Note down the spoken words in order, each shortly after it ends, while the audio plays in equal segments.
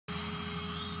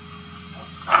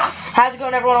How's it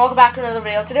going, everyone? Welcome back to another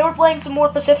video. Today we're playing some more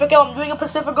Pacifico. I'm doing a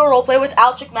Pacifico roleplay with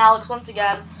Alchikmalex once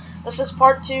again. This is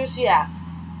part 2, so yeah.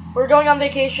 We're going on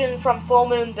vacation from Full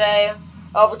Moon Bay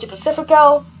over to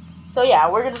Pacifico. So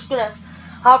yeah, we're just gonna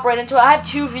hop right into it. I have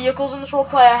two vehicles in this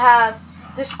roleplay. I have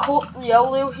this cool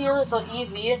Yolu here, it's an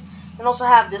EV. And also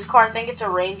have this car, I think it's a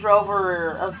Range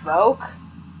Rover Evoque.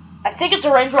 I think it's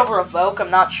a Range Rover Evoque,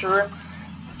 I'm not sure.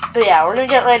 But yeah, we're gonna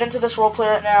get right into this roleplay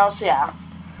right now, so yeah.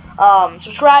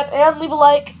 Subscribe and leave a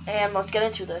like, and let's get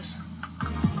into this.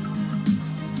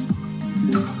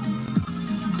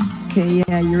 Okay,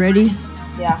 yeah, you ready?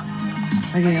 Yeah.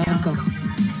 Okay, let's go.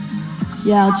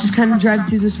 Yeah, let's just kind of drive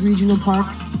through this regional park.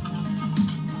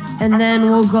 And then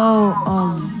we'll go,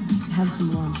 have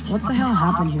some lunch. What the hell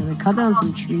happened here? They cut down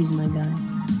some trees, my guy.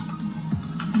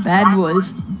 Bad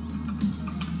boys.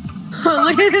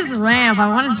 Look at this ramp. I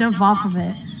want to jump off of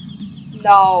it.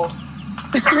 No.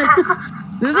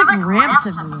 There's like ramps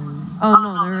everywhere. Oh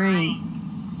no, there ain't.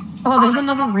 Oh, there's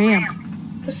another ramp.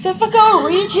 Pacifico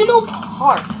Regional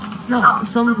Park. No,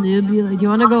 some dude be like, do you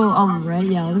want to go right?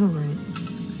 Yeah, let's go right.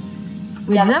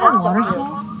 Wait, Yeah, is that a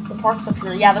waterfall? The park's up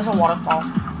here. Yeah, there's a waterfall.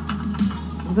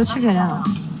 We'll go check it out.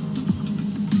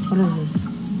 What is this?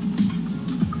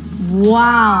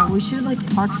 Wow, we should like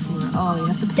park somewhere. Oh, you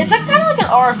have to pay. It's like kind of like an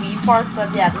RV park,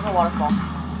 but yeah, there's a waterfall.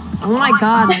 Oh my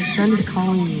god, my friend is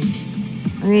calling me.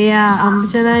 Okay, yeah,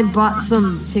 pretend I bought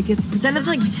some tickets. Pretend it's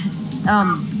like,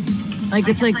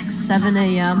 it's like 7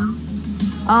 a.m.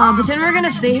 Pretend we're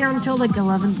gonna stay here until like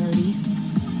 11:30.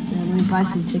 And we buy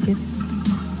some tickets.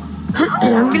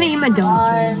 I'm gonna eat my donuts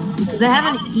right now because I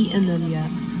haven't eaten them yet.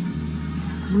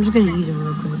 I'm just gonna eat them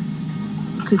real quick.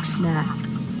 Quick snack.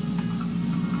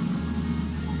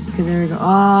 Okay, there we go. Oh,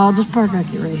 I'll just park back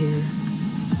it right here.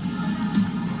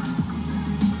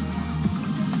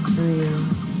 There we go.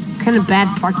 Kind of bad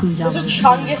parking job. There's a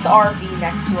Chungus RV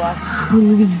next to us.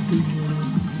 Look at this big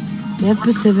one. They have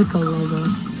Pacifico logo.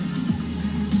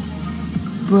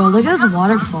 Bro, look at this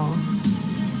waterfall.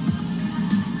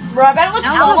 Bro, I bet it looks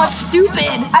so much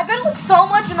stupid. I bet it looks so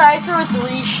much nicer with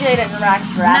reshade and max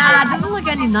graphics. Nah, it doesn't look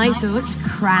any nicer. It looks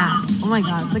crap. Oh my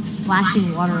god, it's like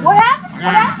splashing water. What happened?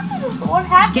 What happened to this? What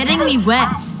happened? Getting me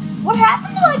wet. What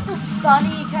happened to like the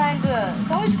sunny kind of? It's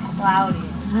always cloudy.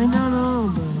 I don't know,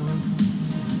 bro.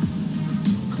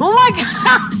 Oh my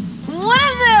god! What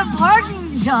is that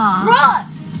parking job? Bruh,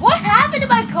 what happened to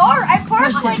my car? I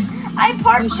parked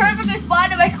perfectly fine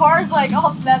and my car's like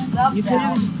all messed up. You could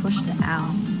have just pushed it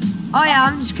out. Oh yeah,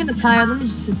 I'm just kinda tired. Let me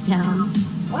just sit down.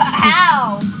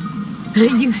 How?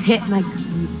 You hit me.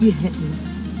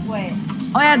 Wait.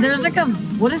 Oh yeah, there's like a,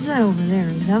 what is that over there?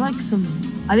 Is that like some,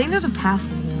 I think there's a path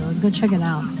over there. Let's go check it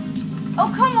out.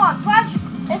 Oh come on,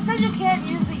 it says you can't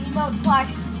use the emote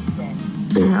 /reset.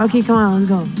 Okay, come on, let's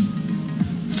go.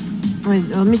 Wait,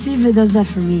 let me see if it does that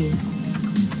for me.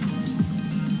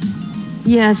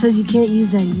 Yeah, it says you can't use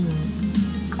that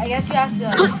emote. I guess you have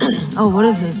to. Oh, what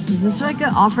is this? Is this like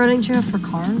an off-roading trail for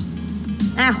cars?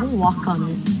 Ah, we'll walk on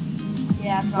it.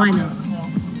 Yeah, it's why not?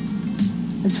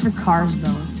 It's for cars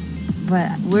though.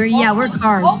 But we're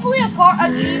cars. Hopefully a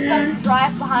Jeep doesn't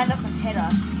drive behind us and hit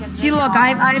us. See, look,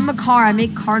 I'm a car. I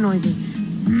make car noises.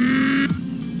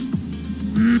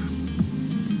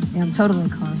 Yeah, I'm totally a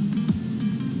car.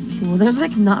 Okay, well, there's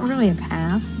like not really a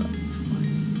path, but it's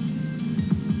fine.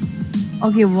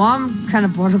 Okay, well, I'm kind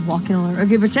of bored of walking along.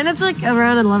 Okay, pretend it's like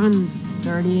around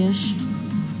 11:30ish.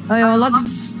 Okay, well, let's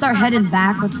start heading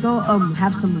back. Let's go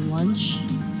have some lunch.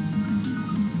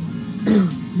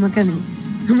 Look at me.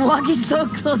 I'm walking so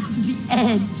close to the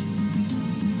edge.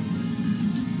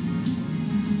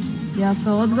 Yeah,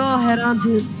 so let's go head on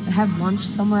to have lunch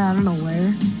somewhere. I don't know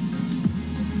where.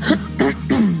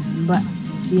 But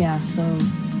yeah, so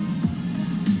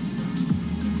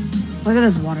look at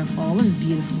this waterfall. This is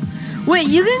beautiful. Wait,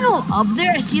 you can go up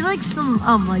there? I see like some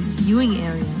like viewing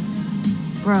area.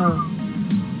 Bro.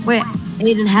 Wait,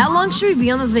 Aiden, how long should we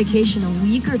be on this vacation? A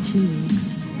week or 2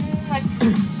 weeks? Like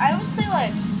I would say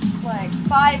like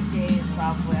 5 days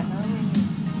probably.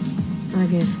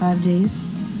 Okay, 5 days.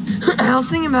 I was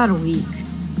thinking about a week.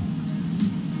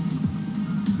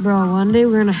 Bro, one day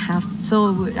we're gonna have to,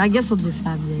 so I guess we'll do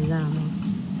 5 days, I don't know.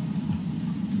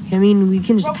 I mean, we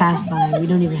can just pass by, we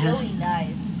don't even have to.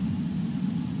 Nice.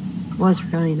 Well, it's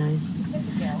really nice.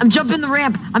 I'm jumping the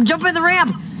ramp! I'm jumping the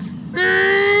ramp! Whoa!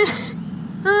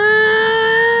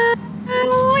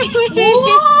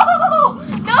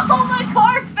 No, my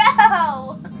car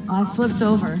fell! I flipped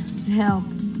over. Help.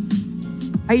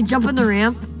 Are you jumping the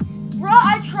ramp? Bro,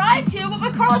 I tried to, but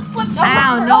my car like flipped over.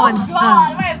 Ow, no, I'm stuck.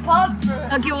 God, I pumped for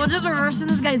this. Okay, we'll just reverse in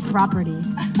this guy's property.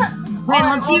 Wait,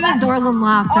 let's see if his door's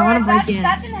unlocked. I want to break in.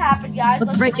 That didn't happen, guys.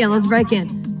 Let's break in. Let's break in.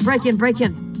 Break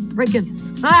in.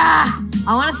 Ah!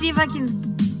 I want to see if I can.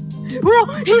 Whoa!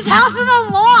 His house is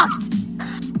unlocked.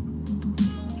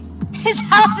 His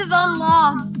house is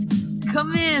unlocked.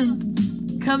 Come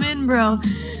in, bro.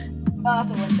 Out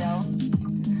the window.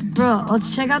 Bro,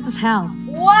 let's check out this house.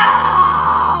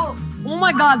 Wow! Oh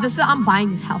my God! I'm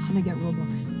buying this house when I get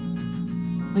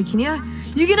Roblox. Wait, can you?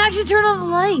 You can actually turn on the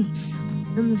lights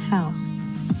in this house.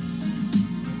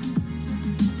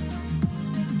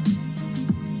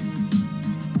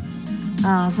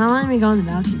 It's not letting me go on the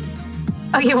balcony.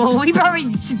 Okay, well, we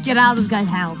probably should get out of this guy's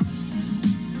house.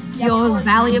 Yeah, Yo, it's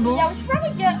valuable. Yeah, we should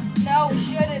probably get. No, we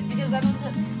shouldn't, because then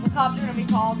the cops are gonna be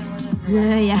called and we're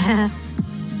gonna. Yeah.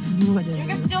 You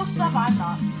can steal stuff, I'm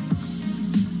not.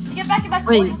 You get back in my.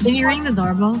 Wait, can you ring the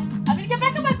doorbell? I'm gonna get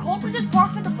back in my cold. We just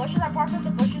parked in the bushes. I parked in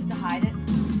the bushes to hide it.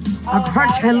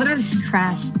 I literally just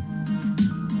crashed.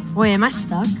 Wait, am I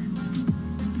stuck?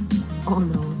 Oh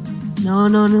no.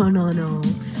 No.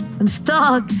 I'm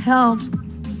stuck. Help.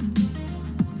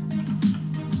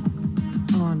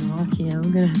 Oh no, okay,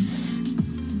 I'm gonna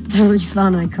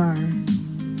respawn my car.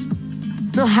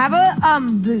 So how about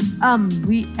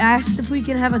we asked if we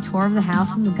can have a tour of the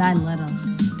house and the guy let us.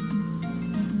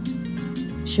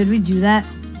 Should we do that?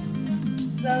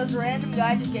 So this random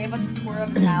guy just gave us a tour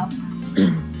of his house.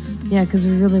 Yeah, because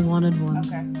we really wanted one.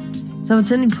 Okay. So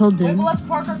it's in pulled in. Wait, well, let's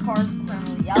park our cars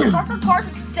currently. Yeah, let's park our cars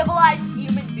like civilized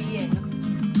human beings.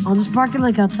 I'll just park it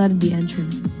like outside of the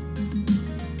entrance.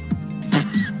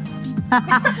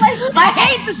 I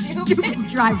hate the stupid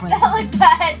driveway. Like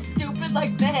that, stupid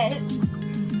like this.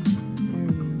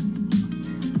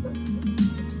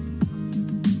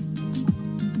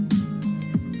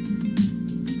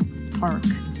 Park.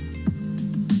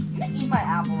 I'm gonna eat my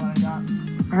apple that I got.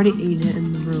 I already ate it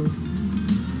in the room.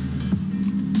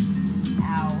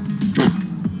 Ow.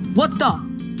 What the?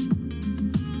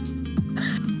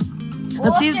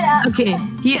 Well, let's see. Okay,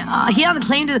 he had a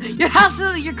claim to your house.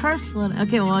 Your car's flooded.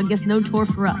 Okay, well I guess no tour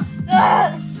for us.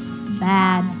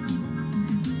 Sad.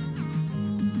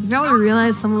 You probably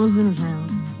realized someone was in his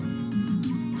house.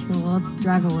 So let's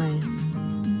drive away.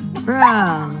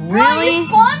 Bruh, really? You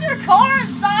spawned your car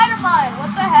inside of mine.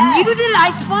 What the heck? You did.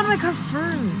 I spawned my car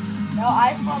first. No,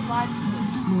 I spawned mine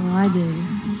first. No, I did.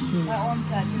 Wait 1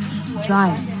 second. Just wait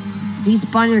Drive. a second.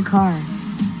 Despawn your car.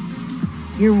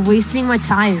 You're wasting my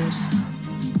tires.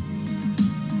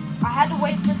 I had to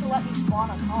wait for it to let me spawn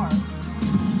a car.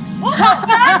 What was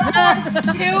that for,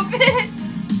 stupid?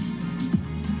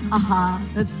 Haha,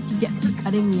 that's what you get for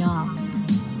cutting me off.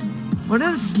 What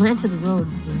is slanted road?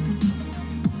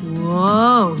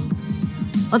 Whoa.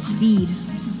 Let's speed.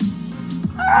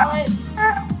 What?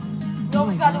 We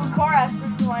almost got into a car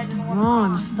accident, so I didn't want to. No,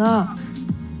 I'm stuck.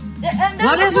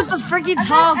 What is with the freaking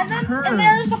tall curve? And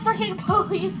there's the freaking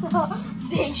police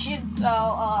station, so,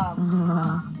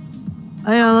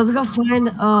 Oh yeah, let's go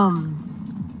find,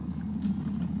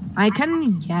 I kinda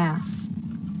need gas.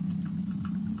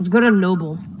 Let's go to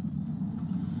Noble.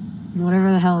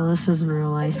 Whatever the hell this is in real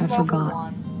life, I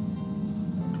forgot.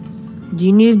 Do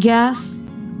you need gas?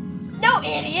 No,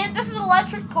 idiot! This is an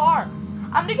electric car.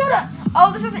 I'm gonna go to.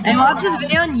 Oh, this is an. I watched this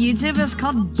video on YouTube. It's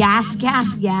called Gas.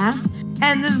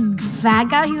 And this fat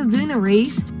guy, he was doing a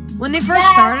race. When they first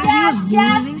started, he was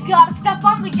losing. Gotta step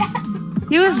on the gas.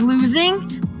 He was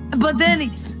losing, but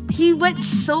then he went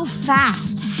so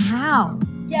fast. How?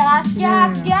 Gas.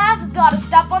 Gotta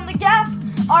step on the gas.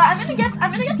 All right, I'm gonna get some.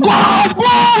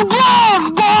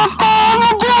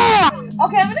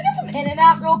 Okay, I'm gonna get some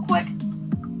In-N-Out real quick.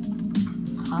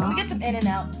 I'm gonna get some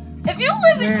In-N-Out. If you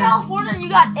live in California and you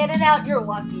got In-N-Out, you're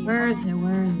lucky. Where is it?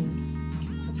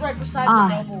 It's right beside the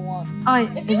Noble one. Oh,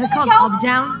 is it called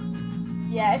Uptown?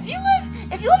 Yeah, if you live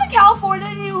in California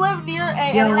and you live near a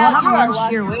In-N-Out, you're lunch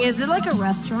here. Wait, is it like a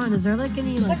restaurant? Is there like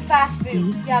any like fast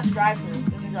food? Yeah, it's a drive-through.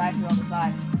 There's a drive-through on the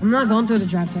side. I'm not going through the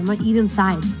drive-through. I'm gonna eat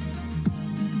inside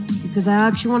because I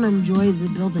actually want to enjoy the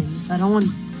buildings. I don't want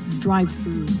to drive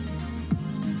through.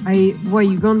 What,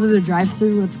 you going through the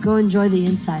drive-through? Let's go enjoy the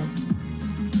inside.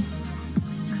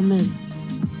 Come in.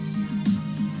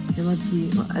 Okay, let's see.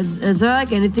 Is there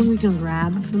like anything we can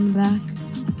grab from the back?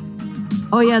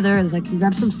 Oh yeah, there is. I can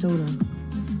grab some soda.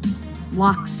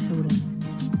 Block soda.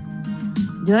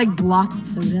 Do you like block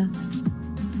soda?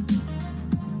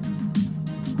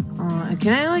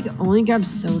 Can I like only grab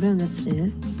soda and that's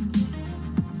it?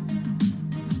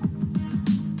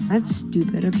 That's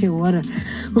stupid. Okay, what a...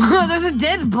 There's a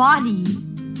dead body.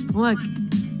 Look.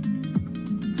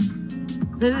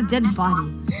 There's a dead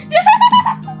body.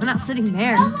 We're not sitting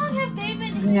there. How long have they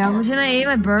been Yeah, I'm gonna eat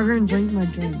my burger and drink my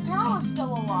drink. This girl is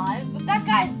still alive, but that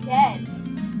guy's dead.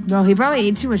 Bro, he probably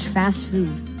ate too much fast food.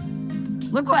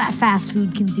 Look what that fast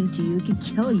food can do to you. It can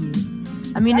kill you.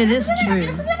 I mean, it is true.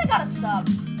 100% I got a sub.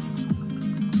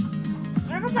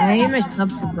 I ate my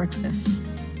sub for breakfast.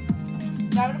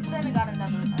 100% I got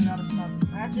another sub.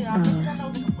 Actually, I'm just gonna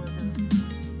open a burger.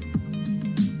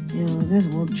 Yeah, this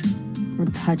will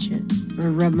touch it.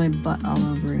 Or rub my butt all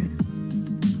over it.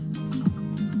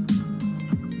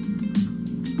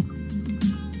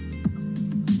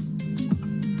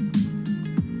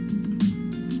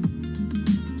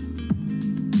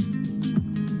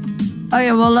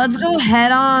 Okay, well, let's go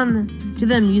head on to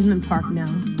the amusement park now.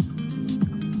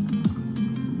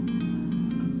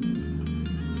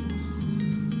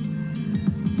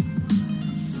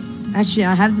 Actually,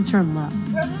 I have to turn left.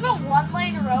 Bro, this is a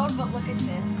 1-lane road, but look at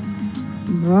this.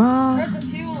 Bro. There's a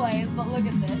 2 lanes, but look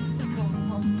at this.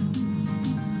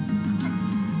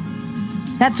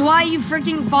 That's why you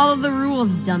freaking follow the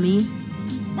rules, dummy.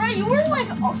 Bro, you were like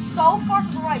so far to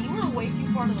the right. You were way too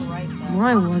far to the right, though. No,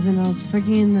 I wasn't. I was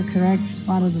freaking in the correct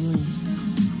spot of the lane.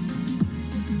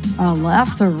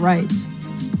 Left or right?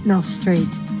 No, straight.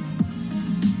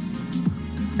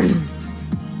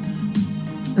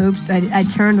 Oops, I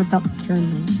turned without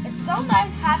turning. It's so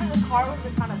nice having a car with a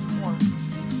ton of torque.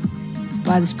 Let's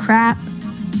buy this crap.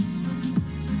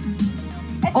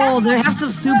 Oh, they have some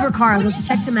supercars. Let's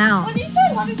check them out. When you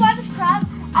said, let me buy this crap,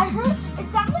 I heard, it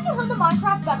sounded like I heard the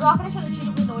Minecraft bedrock and I should have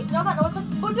changed the noise. You know that noise like,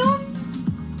 boom?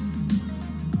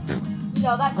 You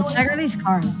know that noise? Let's check out these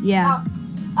cars. Yeah.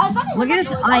 I thought it Look at was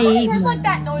this I thought I i8 heard like mode.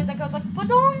 that noise, like I was like,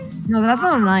 boom? No, that's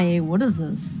not an i8. What is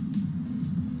this?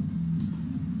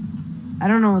 I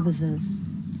don't know what this is.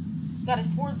 Got a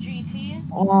Ford GT.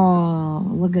 Oh,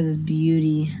 look at this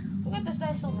beauty. Look at this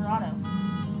nice Silverado.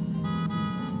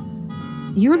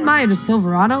 You admire the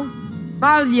Silverado?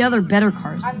 What the other better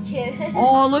cars? I'm kidding.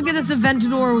 Oh, look at this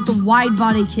Aventador with the wide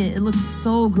body kit. It looks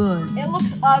so good. It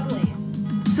looks ugly.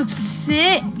 This looks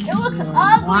sick. It looks ugly.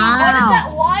 Wow. What is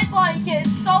that wide body kit?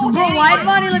 It's so Bro, hideous. wide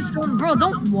body looks so... Bro,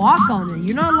 don't walk on it.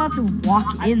 You're not allowed to walk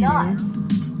in there.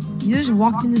 You just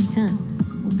walked into the tent.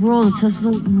 Bro, the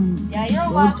Tesla... Yeah, you're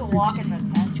allowed to walk in the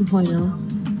tent.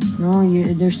 2.0.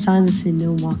 No, there's signs that say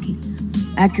no walking.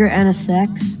 Accurate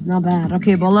NSX. Not bad.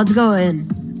 Okay, well, let's go in.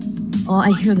 Oh,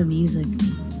 I hear the music.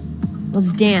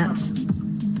 Let's dance.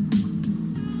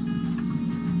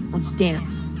 Let's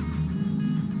dance.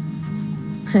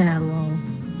 Hello.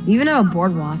 We even have a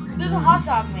boardwalk. There's a hot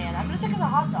dog man. I'm gonna take us a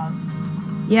hot dog.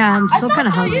 Yeah, I'm still kind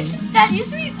of hungry. That used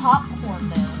to be popcorn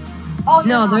there. Oh,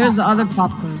 No, there's the other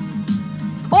popcorn.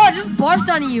 Oh, I just barfed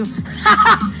on you.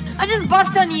 I just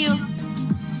barfed on you.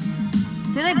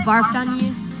 Did I barfed on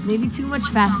you? Maybe too much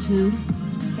fast food.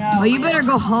 No. Oh, you better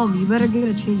go home. You better get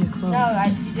a change of clothes. No,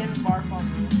 you didn't barf on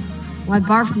me. Well, I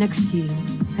barfed next to you,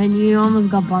 and you almost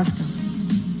got barfed on.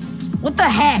 What the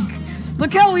heck?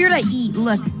 Look how weird I eat.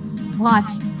 Look. Watch.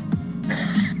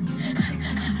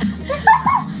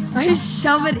 I just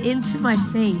shove it into my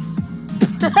face.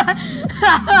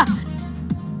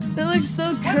 That looks so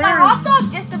When cursed. my hot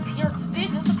dog disappeared, did they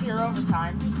disappear over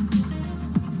time?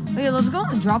 Okay, let's go on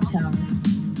the drop tower.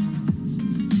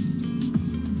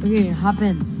 Okay, hop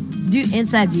in. Do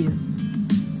inside view.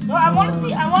 No, I want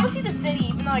to see the city,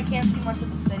 even though I can't see much of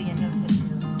the city. I know the city.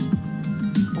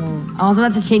 Oh, I was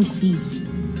about to change seats.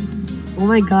 Oh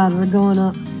my god, we're going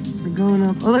up. We're going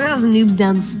up. Oh, look at those noobs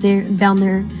downstairs, down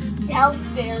there.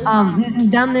 Downstairs.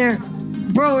 Down there.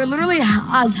 Bro, we're literally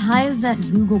as high as that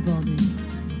Google building.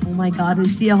 Oh my god, we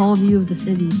see a whole view of the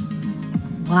city.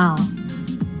 Wow.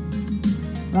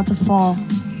 About to fall.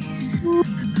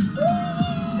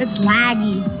 It's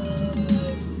laggy.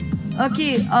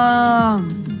 Okay,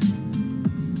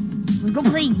 let's go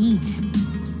play Yeet.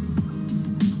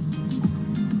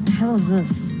 What the hell is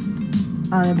this?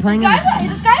 Oh, they're playing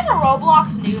This guy's a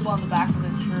Roblox noob on the back of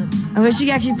his shirt. I wish you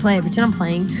could actually play it. Pretend I'm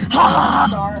playing.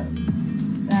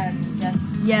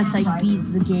 Yes, I beat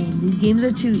the game. These games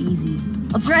are too easy.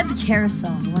 Let's ride the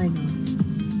carousel. Why not?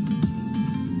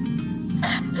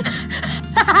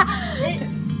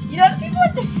 You know, people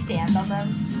like just stand on them.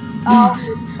 Oh.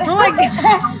 Oh my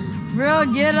god.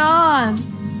 Bro, get on.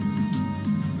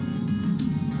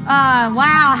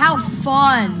 Wow, how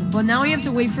fun. But now we have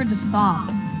to wait for it to stop.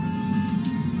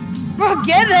 Bro,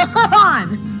 get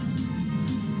on.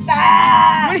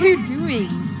 Ah! What are you doing?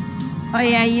 Oh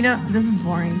yeah, you know, this is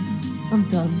boring. I'm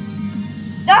done.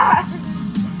 Ah!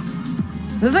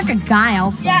 There's like a guy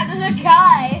also. Yeah, there's a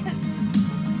guy.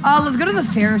 Oh, let's go to the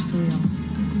Ferris wheel.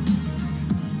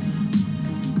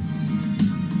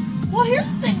 Well, here's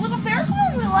the thing. With a Ferris wheel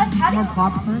in real life, life, how do you...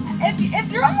 popcorn?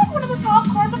 If you're on like one of the top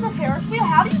cars on the Ferris wheel,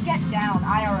 how do you get down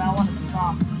IRL on the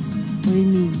top? What do you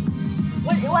mean?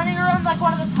 When you're on like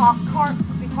one of the top cars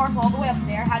all the way up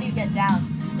there, how do you get down?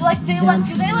 Do they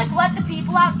let the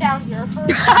people out down here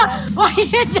first? Why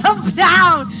you jump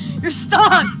down? You're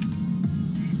stuck.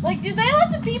 Like, do they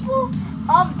let the people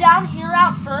down here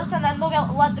out first, and then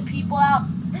they'll let the people out?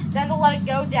 Then they'll let it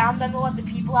go down. Then they'll let the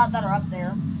people out that are up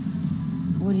there.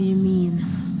 What do you mean?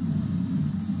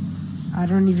 I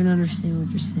don't even understand what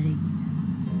you're saying.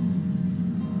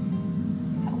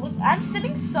 Look, I'm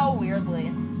sitting so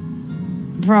weirdly.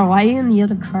 Bro, why are you in the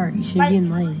other cart? You should be in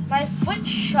mine. My foot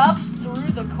shoves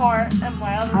through the cart, and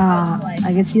my other foot's like...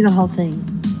 I can see the whole thing.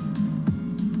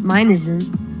 Mine isn't.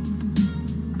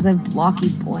 Because I'm blocky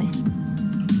boy.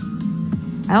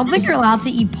 I don't think you're allowed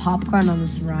to eat popcorn on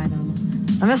this ride.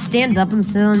 I'm gonna stand up and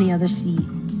sit on the other seat.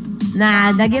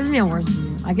 Nah, that gives me a worse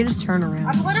view. I can just turn around.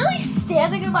 I'm literally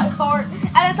standing in my cart,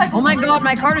 and it's like... Oh my god,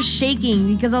 my cart is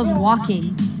shaking because I was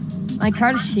walking. My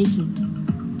cart is shaking.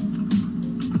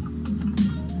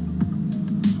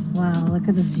 Wow, look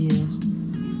at this view.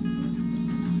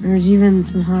 There's even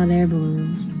some hot air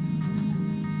balloons.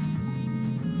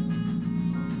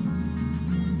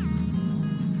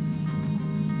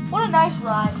 What a nice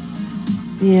ride.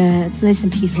 Yeah, it's nice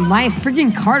and peaceful. My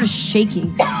freaking cart is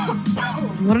shaking.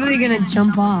 What are they gonna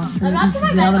jump off? I'm not sure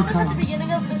if I mentioned this at the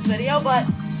beginning of this video, but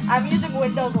I'm using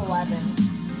Windows 11.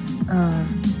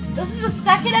 This is the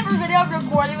second ever video I've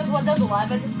recorded with Windows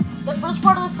 11. The first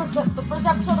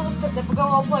episode of this Pacifico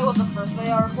roleplay was the first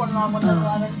video I recorded on Windows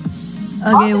 11.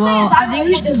 Okay, well, I think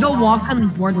we should go walk on the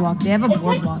boardwalk. They have a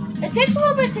boardwalk. It takes a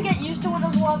little bit to get used to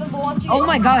Windows 11, but once you Oh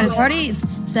my god, it's already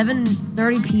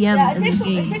 7:30 p.m. in the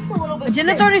game. It takes a little bit. But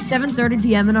didn't it's already 7:30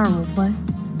 p.m. in our roleplay?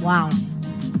 Wow.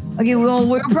 Okay, well,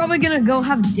 we're probably gonna go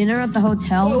have dinner at the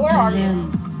hotel. Wait, where are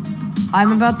you?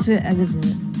 I'm about to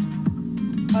exit.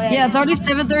 Oh, yeah, it's already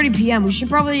 7:30 p.m. We should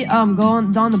probably go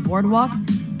on the boardwalk.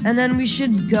 And then we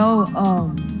should go,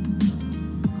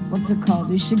 what's it called?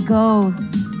 We should go,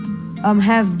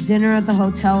 have dinner at the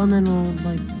hotel, and then we'll,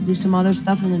 like, do some other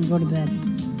stuff, and then go to bed.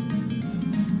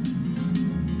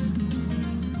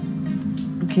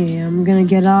 Okay, I'm gonna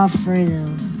get off right now.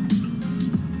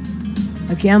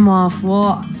 Okay, I'm off.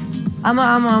 Well,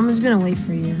 I'm just gonna wait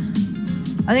for you.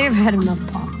 I think I've had enough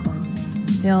popcorn.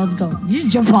 Yeah, let's go. Did you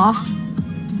jump off?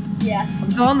 Yes.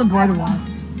 Let's go on the boardwalk.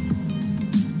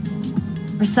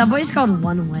 Our subway's called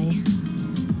One Way.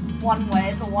 One way.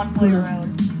 It's a one-way road.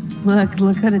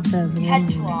 Look what it says.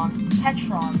 Tetron.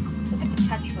 Look at the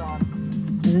Tetron.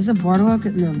 Is this a boardwalk?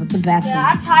 No, that's a bathroom.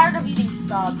 Yeah, I'm tired of eating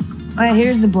subs. Alright,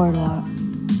 here's the boardwalk.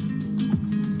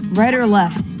 Right or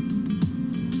left?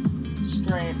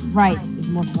 Straight. Right is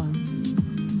more fun.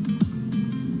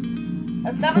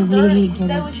 At 7:30, you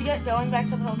said we should get going back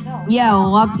to the hotel. Yeah,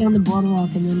 we'll walk down the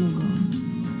boardwalk and then we'll go.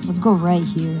 Let's go right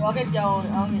here. We'll get going.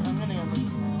 I'm gonna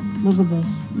leave now. Look at this.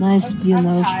 Nice view of the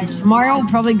ocean. Tomorrow we'll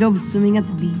probably go swimming at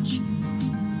the beach.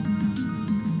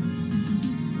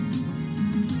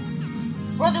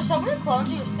 Bro, there's so many clones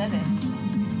of your Civic.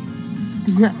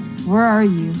 Where are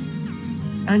you?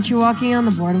 Aren't you walking on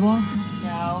the boardwalk?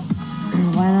 No.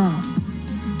 Why not?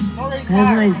 I'm already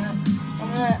tired.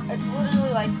 It's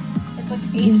literally like, it's like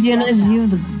 8 gives you a nice now. view of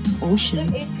the ocean.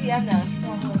 It's like 8 p.m. now.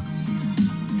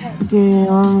 Okay,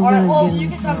 Alright, well, you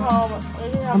can come home.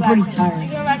 I'm pretty tired. You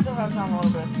can go back to the hotel a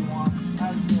little bit if you want.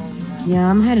 Yeah,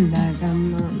 I'm heading back.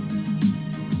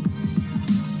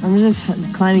 I'm just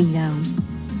climbing down.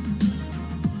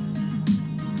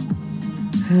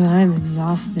 I'm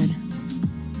exhausted.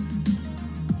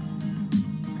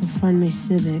 I'll find my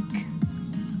Civic.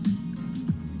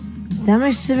 Is that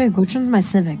my Civic? Which one's my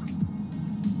Civic?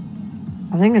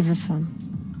 I think it's this one.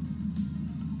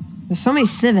 There's so many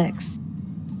Civics.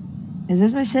 Is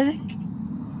this my Civic?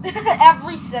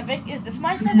 Every Civic? Is this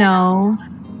my Civic? No.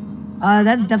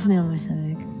 That's definitely not my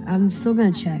Civic. I'm still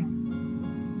gonna check.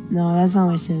 No, that's not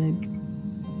my Civic.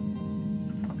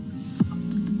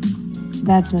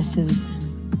 That's my Civic.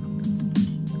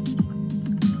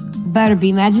 Better be.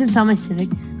 Imagine it's not my Civic.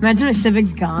 Imagine my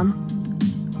Civic's gone.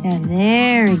 Yeah,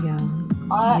 there we go.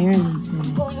 There's my I'm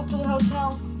Civic. pulling up to the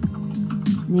hotel.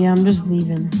 Yeah, I'm just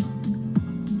leaving.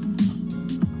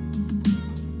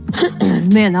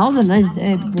 Man, that was a nice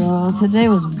day, bro. Today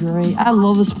was great. I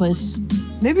love this place.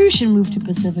 Maybe we should move to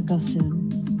Pacifico soon.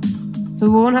 So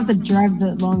we won't have to drive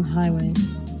the long highway.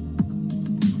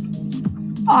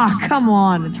 Ah, oh, come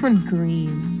on. It turned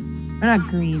green. Or not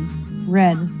green.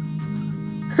 Red.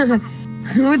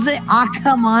 Who would say, ah, oh,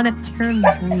 come on, it turned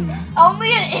green?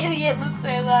 Only an idiot would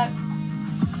say that.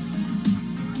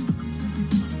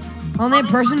 Only a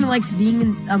person who likes being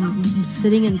in,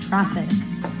 sitting in traffic.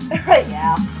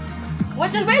 Yeah.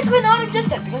 Which is basically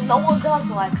non-existent because no one does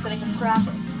like sitting in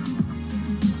traffic.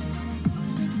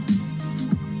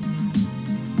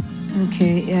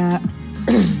 Okay, yeah.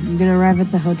 I'm gonna arrive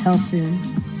at the hotel soon.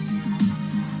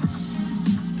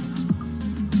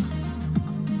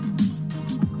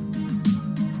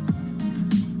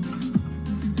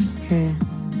 Okay.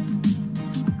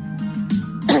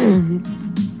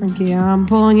 Okay, I'm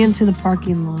pulling into the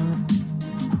parking lot.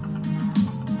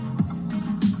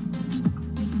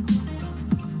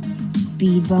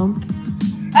 Speed bump.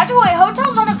 Actually,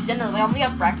 hotels don't have dinner, they only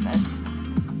have breakfast.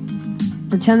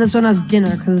 Pretend this one has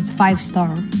dinner because it's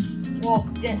 5-star. Well,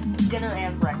 dinner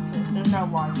and breakfast. There's no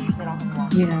lunch. They don't have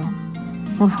lunch. Yeah.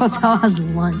 Well, hotel has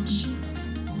lunch.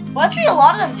 Well, actually, a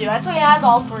lot of them do. Actually, it has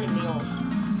all 3 meals.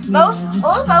 Most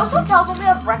hotels only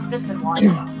have breakfast and lunch.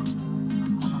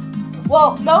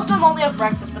 Well, most of them only have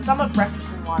breakfast, but some have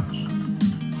breakfast and lunch.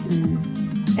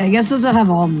 Yeah, I guess those will have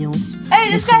all meals. Hey,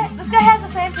 this guy has the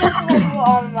same pencil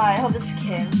on my other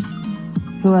skin.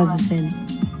 Who has the same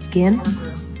skin?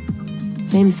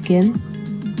 Same skin?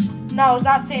 No, it's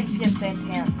not same skin, same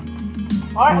pants.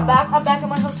 Alright, I'm back in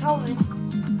my hotel room.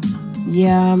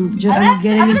 Yeah, I'm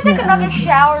gonna take another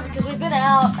shower because we've been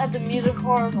out at the music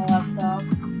park and all that stuff.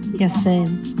 Yeah, same.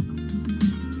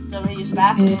 So I'm gonna use the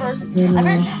bathroom first.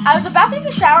 I was about to take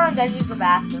a shower and then use the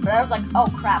bathroom, but I was like, oh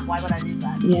crap, why would I do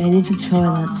that? Yeah, I need the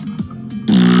toilet.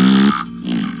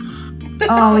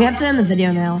 Oh, we have to end the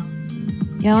video now.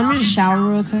 Yeah, let me just shower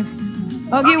real quick.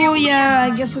 Okay, well, yeah,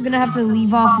 I guess we're gonna have to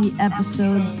leave off the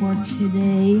episode for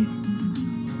today.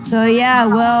 So, yeah,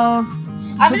 well...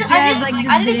 I need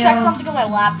to check something on my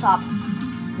laptop.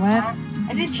 What?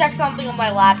 I need to check something on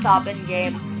my laptop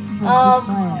in-game. Oh, be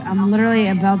quiet. I'm literally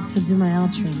about to do my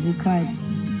outro. Be quiet.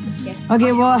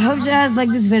 Okay, well, I hope you guys like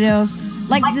this video.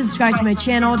 Like and subscribe to my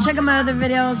channel. Check out my other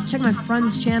videos. Check my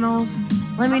friends' channels.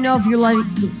 Let me know if you're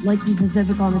liking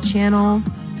Pacifico on the channel.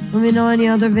 Let me know any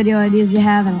other video ideas you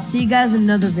have, and I'll see you guys in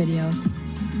another video.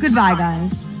 Goodbye,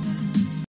 guys.